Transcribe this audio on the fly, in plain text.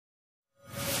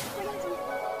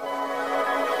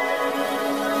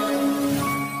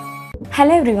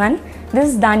Hello everyone, this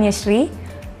is Dhaanya Shree.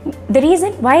 The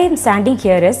reason why I am standing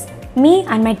here is me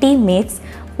and my teammates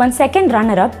won second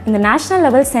runner-up in the national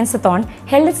level Sensathon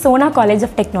held at Sona College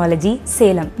of Technology,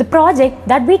 Salem. The project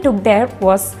that we took there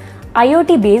was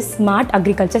IoT-based smart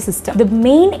agriculture system. The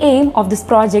main aim of this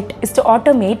project is to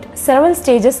automate several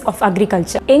stages of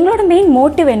agriculture. Our main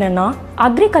motive is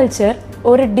agriculture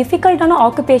ஒரு டிஃபிகல்ட்டான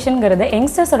ஆக்குபேஷன்ங்கிறத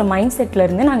யங்ஸ்டர்ஸோட mind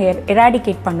செட்லேருந்து நாங்கள்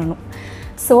eradicate பண்ணணும்.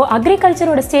 So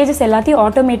அக்ரிகல்ச்சரோட stages எல்லாத்தையும்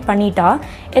automate பண்ணிட்டா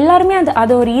எல்லாருமே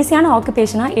அது ஒரு ஈஸியான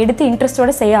ஆக்குபேஷனாக எடுத்து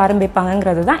இன்ட்ரெஸ்ட்டோடு செய்ய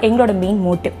ஆரம்பிப்பாங்கங்கிறது தான் எங்களோட மெயின்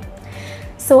மோட்டிவ்.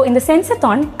 ஸோ இந்த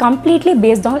சென்சத்தான் கம்ப்ளீட்லி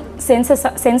பேஸ்ட் ஆன்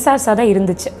சென்சார்ஸாக தான்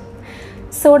இருந்துச்சு.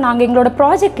 ஸோ நாங்கள் எங்களோட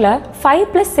ப்ராஜெக்டில்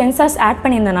 5+ சென்சார்ஸ் ஆட்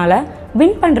பண்ணியிருந்தனால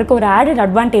வின் பண்ணுறதுக்கு ஒரு ஆடட்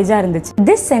அட்வான்டேஜாக இருந்துச்சு.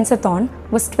 This சென்சத்தான்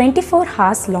was 24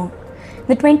 hours long.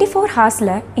 இந்த 24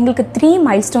 ஹார்ஸில் எங்களுக்கு 3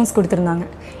 milestones கொடுத்துருந்தாங்க.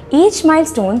 Each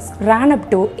milestones ran up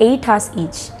to 8 hours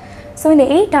each. So இந்த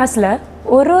 8 ஹார்ஸில்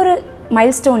ஒரு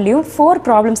மைல்ஸ்டோன்லேயும் 4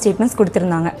 ப்ராப்ளம் ஸ்டேட்மெண்ட்ஸ்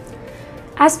கொடுத்துருந்தாங்க.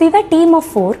 As we were team of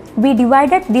 4, we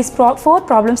divided these 4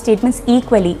 problem statements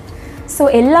equally. So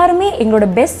எல்லாருமே எங்களோட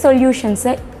பெஸ்ட்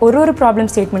சொல்யூஷன்ஸை ஒரு ப்ராப்ளம்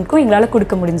ஸ்டேட்மெண்ட்க்கும் எங்களால்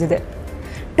கொடுக்க முடிஞ்சுது.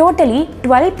 டோட்டலி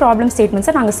 12 ப்ராப்ளம்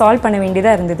ஸ்டேட்மெண்ட்ஸை நாங்கள் சால்வ் பண்ண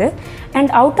வேண்டியதாக இருந்தது.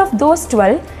 அண்ட் அவுட் ஆஃப் தோஸ்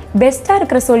 12 பெஸ்ட்டாக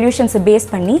இருக்கிற சொல்யூஷன்ஸை பேஸ்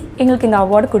பண்ணி எங்களுக்கு இந்த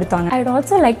அவார்டு கொடுத்தாங்க. ஐ would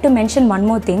also like to mention one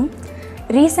more thing.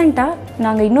 ரீசெண்டாக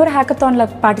நாங்கள் இன்னொரு ஹேக்கத்தானில்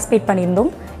பார்ட்டிசிபேட்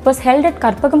பண்ணியிருந்தோம். It was held at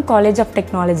Coimbatore College of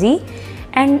Technology,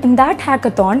 and in that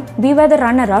hackathon we were the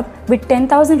runner-up with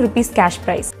 10,000 rupees cash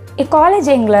prize. A college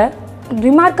எங்களை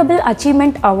remarkable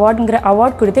achievement awardங்கிற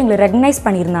award கொடுத்து எங்களை recognise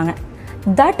பண்ணியிருந்தாங்க.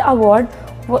 That award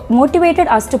motivated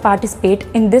us to participate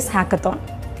in this hackathon.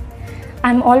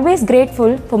 I am always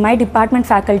grateful for my department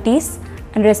faculties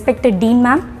and respected Dean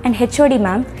ma'am and HOD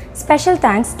ma'am. Special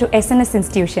thanks to SNS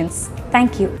institutions.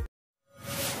 Thank you.